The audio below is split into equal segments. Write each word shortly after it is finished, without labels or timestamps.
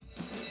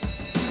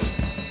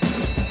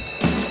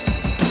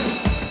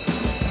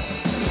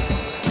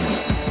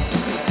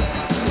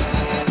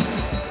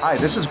Hi,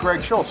 this is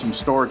Greg Schultz from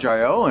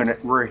Storage.io, and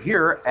we're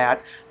here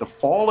at the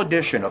fall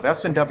edition of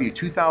S&W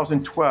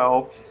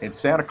 2012 in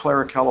Santa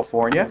Clara,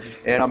 California.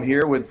 And I'm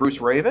here with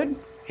Bruce Raven.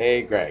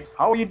 Hey, Greg.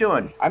 How are you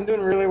doing? I'm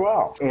doing really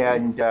well.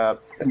 And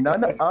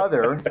none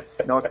other,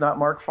 no, it's not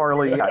Mark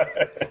Farley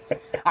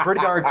yet.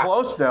 Pretty darn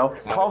close, though.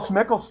 Klaus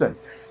Mickelson.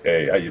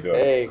 Hey, how you doing?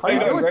 Hey, How you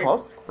doing,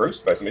 Klaus?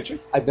 Bruce, nice to meet you.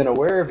 I've been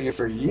aware of you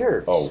for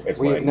years. Oh,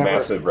 it's my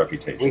massive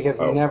reputation. We have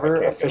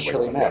never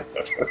officially met.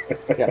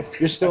 Yeah,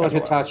 you're still at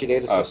Hitachi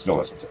Data Systems.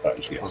 Still at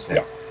Hitachi, yes.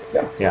 Okay.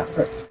 Yeah.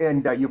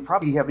 And you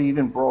probably have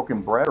even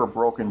broken bread or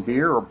broken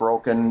beer or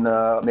broken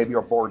maybe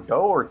a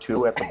Bordeaux or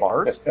two at the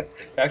bars.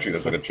 Actually,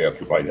 there's a good chance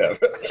we might have.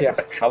 Yeah.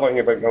 How long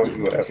have I known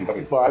you at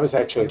S&W? Well, I was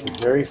actually the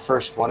very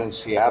first one in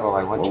Seattle.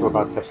 I went to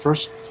about the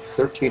first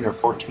 13 or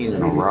 14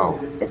 in a row.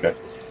 Okay.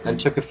 And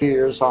took a few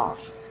years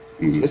off.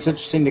 It's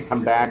interesting to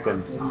come back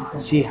and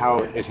see how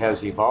it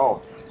has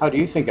evolved. How do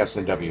you think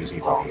S&W has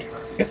evolved?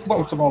 It's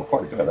evolved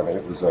quite good. I mean,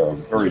 it was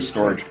very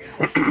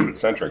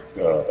storage-centric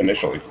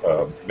initially,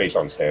 based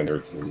on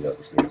standards, the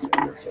SNIA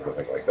standards, and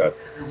everything like that.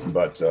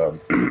 But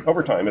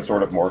over time, it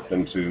sort of morphed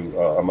into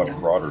a much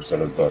broader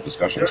set of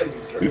discussions,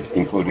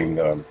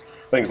 including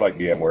things like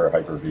VMware,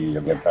 Hyper-V,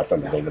 and the impact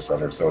on the data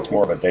center. So it's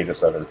more of a data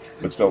center,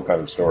 but still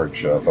kind of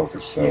storage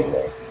focus. So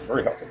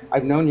very helpful.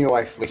 I've known your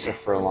wife, Lisa,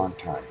 for a long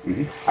time.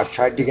 I've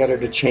tried to get her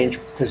to change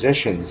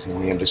positions in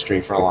the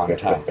industry for a long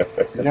time.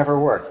 It never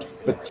worked.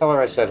 But tell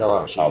her I said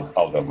hello.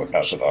 I'll definitely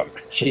pass it on.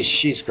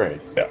 She's great.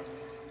 Yeah.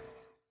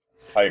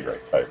 I agree.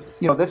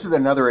 You know, this is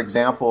another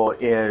example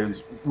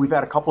is we've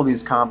had a couple of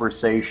these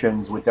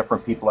conversations with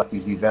different people at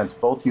these events,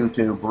 both you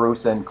two,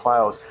 Bruce and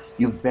Klaus.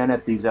 You've been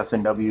at these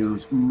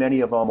S&Ws,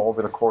 many of them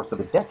over the course of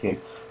a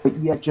decade, but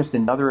yet just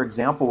another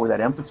example where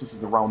that emphasis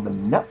is around the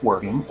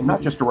networking and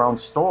not just around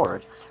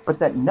storage, but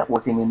that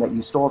networking and that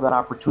you still have that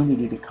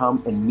opportunity to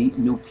come and meet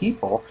new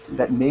people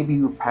that maybe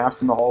you've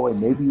passed in the hallway,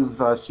 maybe you've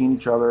seen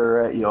each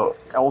other,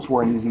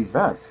 elsewhere in these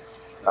events.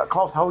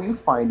 Klaus, how are you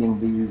finding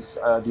these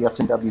the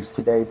S&Ws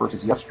today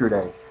versus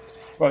yesterday?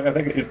 Well, I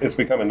think it's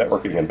become a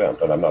networking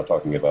event, and I'm not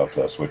talking about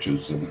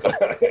switches and,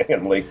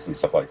 and links and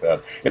stuff like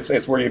that.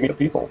 It's where you meet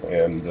people,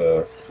 and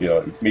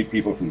meet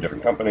people from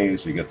different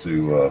companies. You get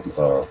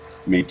to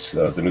meet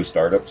the new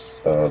startups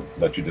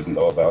that you didn't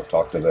know about,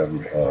 talk to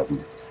them,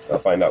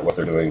 find out what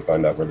they're doing,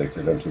 find out where they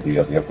fit into the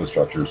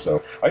infrastructure.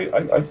 So I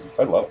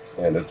love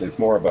it, and it's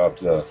more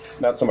about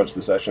not so much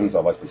the sessions.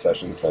 I like the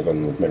sessions. I go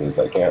to as many as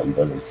I can,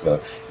 but it's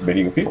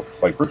meeting with people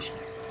like Bruce.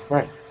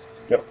 Right.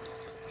 Yep.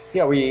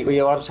 Yeah, we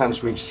a lot of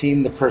times we've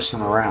seen the person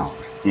around.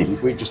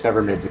 We just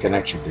never made the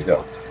connection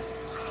before.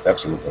 Yeah,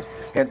 absolutely.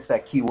 Hence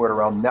that keyword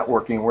around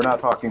networking. We're not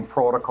talking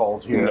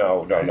protocols here.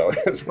 No.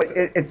 But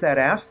it's that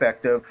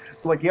aspect of,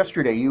 like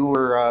yesterday, you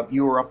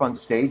were up on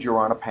stage, you were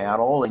on a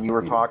panel, and you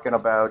were talking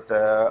about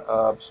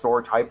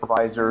storage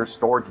hypervisors,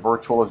 storage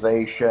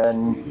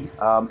virtualization,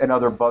 and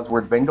other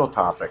buzzword bingo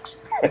topics.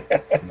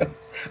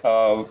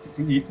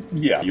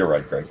 Yeah, you're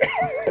right, Greg.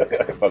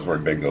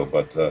 Buzzword bingo,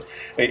 but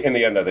in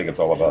the end, I think it's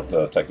all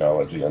about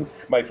technology. And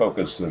my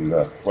focus and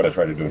what I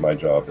try to do in my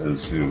job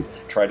is to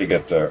try to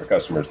get our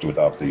customers to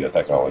adopt the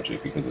technology,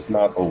 because it's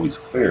not always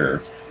clear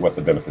what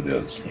the benefit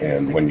is.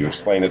 And when you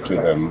explain it to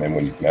them, and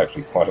when you can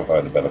actually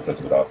quantify the benefits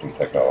of adopting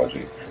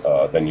technology,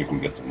 then you can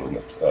get some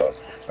movement.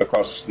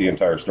 Across the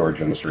entire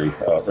storage industry,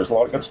 there's a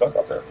lot of good stuff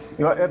out there.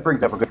 You know, that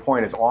brings up a good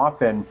point. Is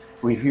often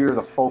we hear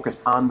the focus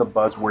on the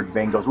buzzword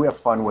bingos. We have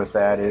fun with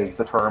that, is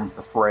the term,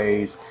 the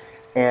phrase.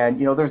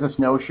 And, there's this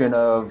notion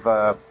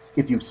of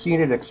if you've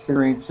seen it,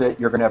 experience it,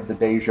 you're going to have the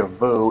deja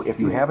vu. If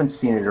you haven't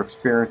seen it or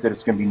experienced it,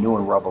 it's going to be new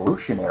and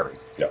revolutionary.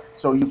 Yeah.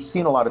 So you've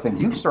seen a lot of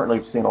things. You certainly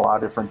have seen a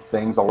lot of different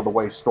things, all the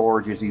way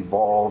storage is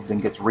evolved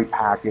and gets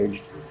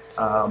repackaged.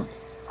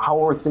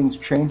 How are things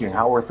changing?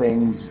 How are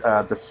things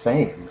the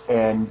same?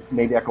 And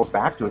maybe that goes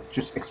back to it,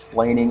 just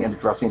explaining and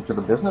addressing to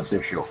the business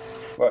issue.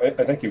 Well,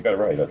 I think you've got it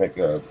right. I think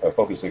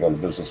focusing on the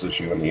business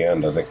issue in the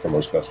end, I think for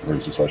most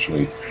customers,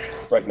 especially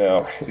right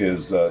now,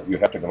 is you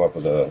have to come up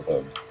with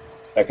a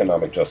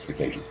economic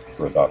justification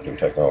for adopting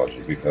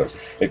technology, because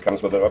it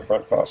comes with an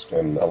upfront cost,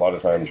 and a lot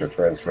of times you're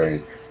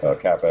transferring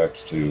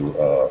capex to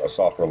a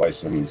software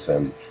license,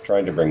 and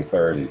trying to bring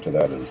clarity to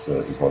that is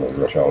one of the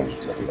real challenges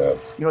that we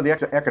have.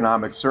 The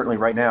economics, certainly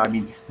right now,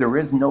 there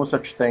is no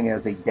such thing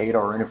as a data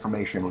or an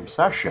information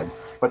recession,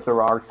 but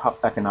there are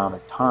tough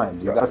economic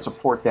times. You've got to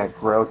support that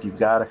growth. We've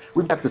got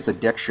this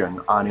addiction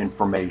on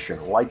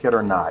information, like it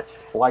or not.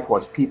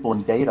 Likewise, people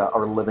in data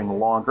are living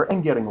longer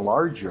and getting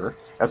larger,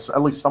 as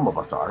at least some of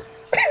us are.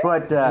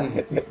 But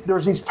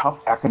there's these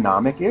tough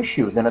economic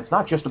issues, and it's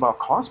not just about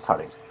cost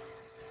cutting.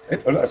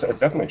 That's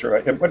definitely true.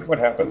 What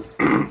happened?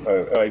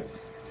 I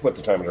put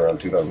the time at around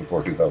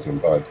 2004,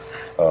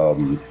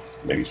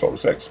 2005, maybe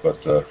 2006,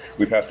 but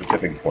we passed the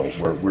tipping point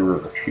where we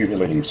were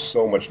accumulating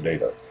so much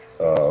data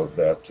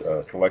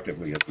that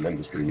collectively as an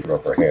industry we threw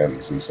up our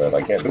hands and said,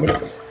 I can't do it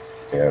anymore.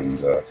 And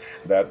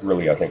that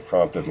really, I think,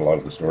 prompted a lot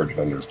of the storage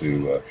vendors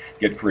to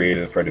get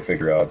creative, try to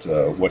figure out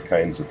what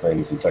kinds of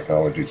things and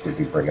technologies we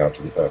can bring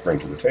to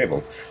the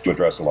table to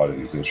address a lot of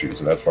these issues.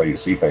 And that's why you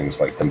see things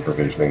like bin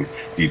provisioning,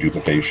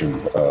 deduplication,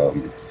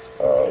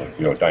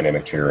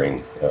 dynamic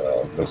tiering,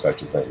 those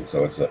types of things.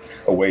 So it's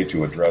a way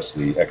to address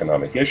the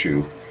economic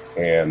issue,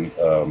 and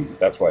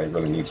that's why it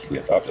really needs to be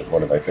adopted.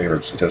 One of my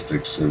favorite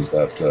statistics is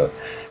that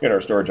in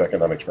our storage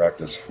economics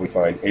practice, we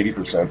find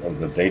 80% of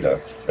the data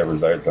that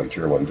resides on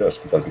Tier 1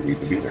 disk doesn't need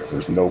to be there.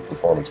 There's no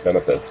performance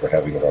benefit for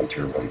having it on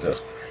Tier 1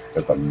 disk.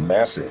 It's a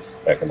massive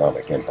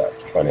economic impact,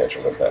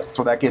 financial impact.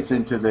 So that gets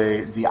into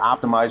the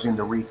optimizing,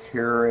 the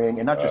retiering,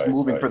 and not just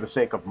moving right. for the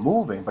sake of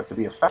moving, but to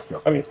be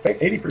effective. I mean, think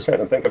 80%,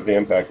 and think of the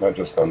impact not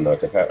just on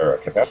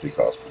capacity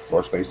costs, but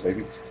floor space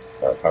savings,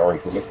 power and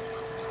cooling.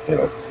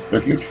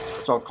 They're huge.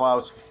 So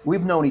Klaus,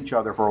 we've known each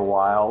other for a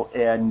while,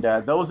 and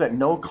those that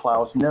know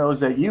Klaus knows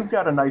that you've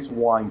got a nice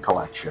wine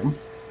collection.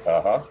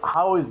 Uh-huh.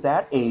 How is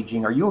that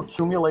aging? Are you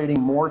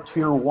accumulating more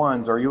Tier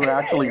 1s? Are you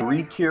actually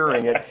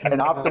re-tiering it and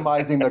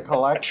optimizing the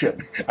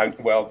collection?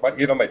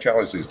 My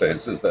challenge these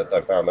days is that I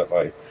found that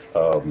my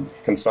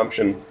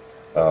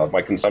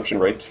consumption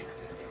rate,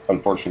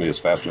 unfortunately, is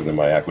faster than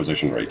my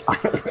acquisition rate. So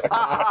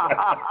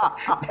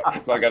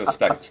I got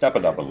to step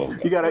it up a little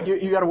bit. You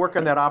got to work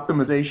on that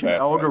optimization That's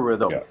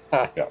algorithm.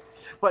 Right. Yeah.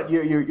 But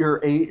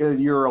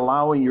you're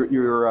allowing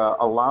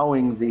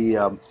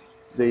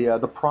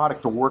the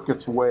product to work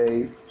its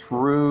way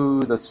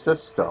through the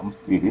system.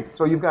 Mm-hmm.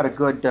 So you've got a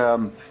good,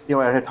 at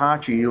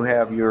Hitachi, you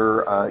have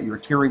your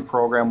tiering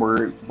program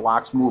where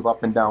blocks move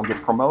up and down,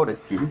 get promoted.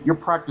 Mm-hmm. You're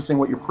practicing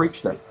what you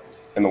preach then.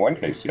 In the wine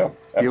case, yeah.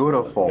 Absolutely.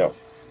 Beautiful. Yeah.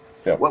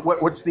 Yeah.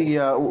 What's the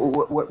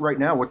what right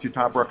now? What's your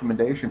top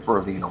recommendation for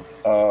a vino?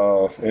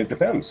 It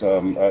depends.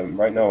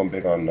 Right now, I'm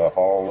big on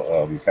Hall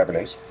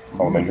Cabernets,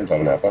 Hall Vineyards out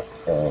of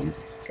Napa.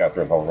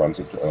 Catherine Hall runs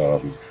it.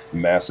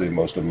 Massive.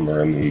 Most of them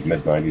are in the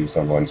mid-90s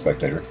on Wine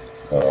Spectator.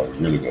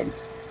 Really good.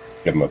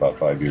 Give them about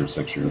 5 years,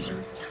 6 years.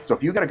 So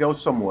if you got to go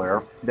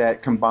somewhere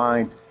that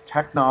combines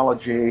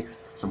technology,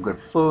 some good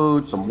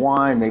food, some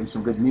wine, maybe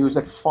some good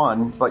music,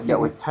 fun, but yet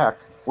with tech,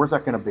 where's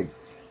that going to be?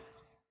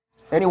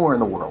 Anywhere in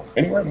the world.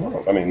 Anywhere in the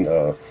world. I mean,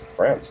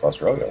 France,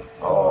 Australia,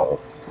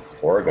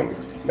 Oregon,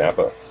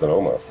 Napa,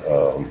 Sonoma,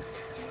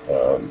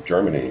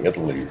 Germany,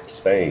 Italy,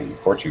 Spain,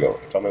 Portugal.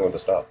 Tell me when to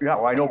stop. Yeah,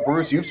 well, I know,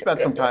 Bruce, you've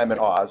spent some time in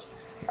Oz.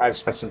 I've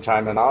spent some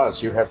time in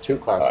Oz. You have too,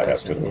 Klaus. I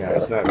have too. Yeah,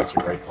 that's a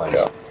great place.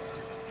 Yeah.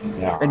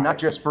 Yeah. And not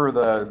just for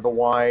the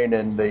wine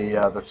and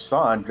the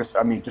sun, just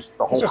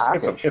the whole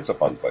package. It's a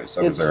fun place.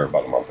 I was there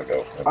about a month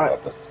ago.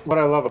 What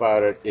I love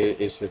about it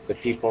is that the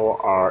people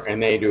are, and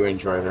they do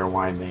enjoy their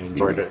wine. They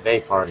enjoy it. They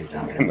party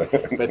down there,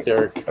 but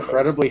they're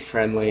incredibly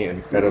friendly and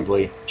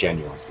incredibly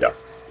genuine. Yeah.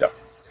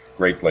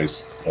 Great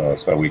place.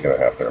 Spent a week and a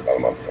half there about a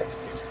month ago.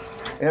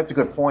 And that's a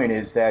good point,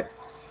 is that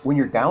when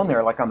you're down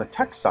there, like on the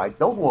tech side,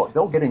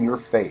 they'll get in your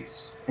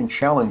face and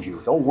challenge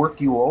you. They'll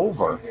work you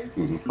over.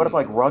 Mm-hmm. But it's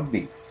like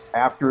rugby.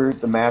 After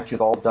the match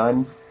is all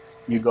done,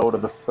 you go to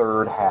the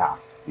third half.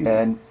 Mm-hmm.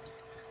 And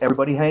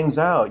everybody hangs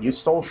out. You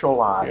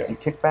socialize. Yeah. You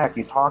kick back.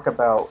 You talk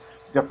about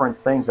different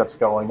things that's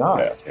going on.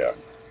 Yeah.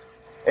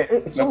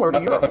 It's similar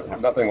to Europe.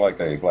 Nothing like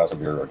a glass of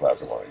beer or a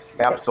glass of wine.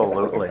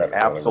 Absolutely.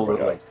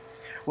 Absolutely.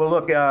 Well,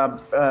 look,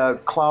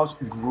 Klaus,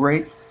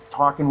 great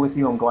talking with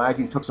you. I'm glad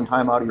you took some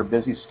time out of your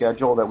busy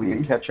schedule that we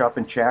could catch up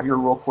and chat here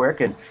real quick,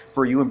 and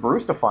for you and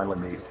Bruce to finally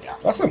meet.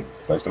 Awesome.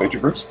 Nice to meet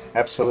you, Bruce.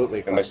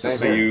 Absolutely. And nice to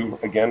see you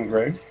again,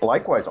 Greg.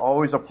 Likewise,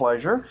 always a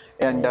pleasure,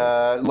 and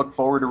look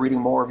forward to reading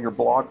more of your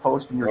blog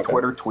posts and your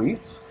Twitter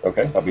tweets.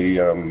 Okay, I'll be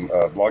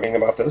blogging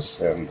about this,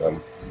 and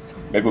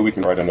maybe we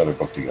can write another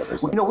book together.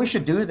 So. We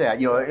should do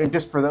that. And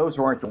just for those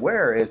who aren't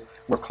aware, is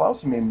where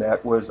Klaus and me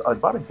met was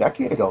about a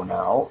decade ago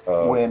now,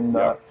 when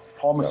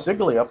Paul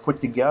Masiglia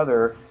put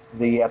together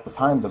at the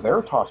time, the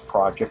Veritas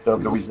project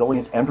of the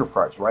Resilient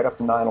Enterprise, right up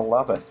to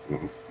 9/11.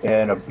 Mm-hmm.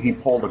 And he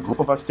pulled a group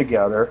of us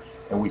together,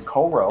 and we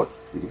co-wrote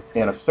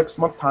in a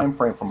 6-month time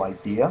frame from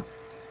idea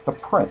to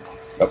print.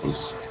 That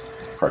was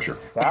pressure.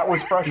 That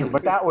was pressure,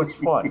 but that was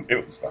fun.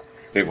 It was fun.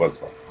 It was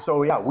fun.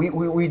 So yeah,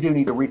 we do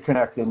need to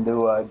reconnect and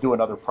do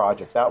another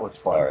project. That was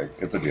fun. All right,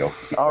 it's a deal.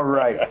 All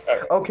right.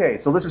 Okay,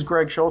 so this is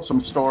Greg Schultz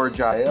from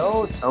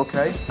Storage.io.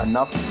 Okay,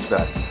 enough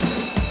said.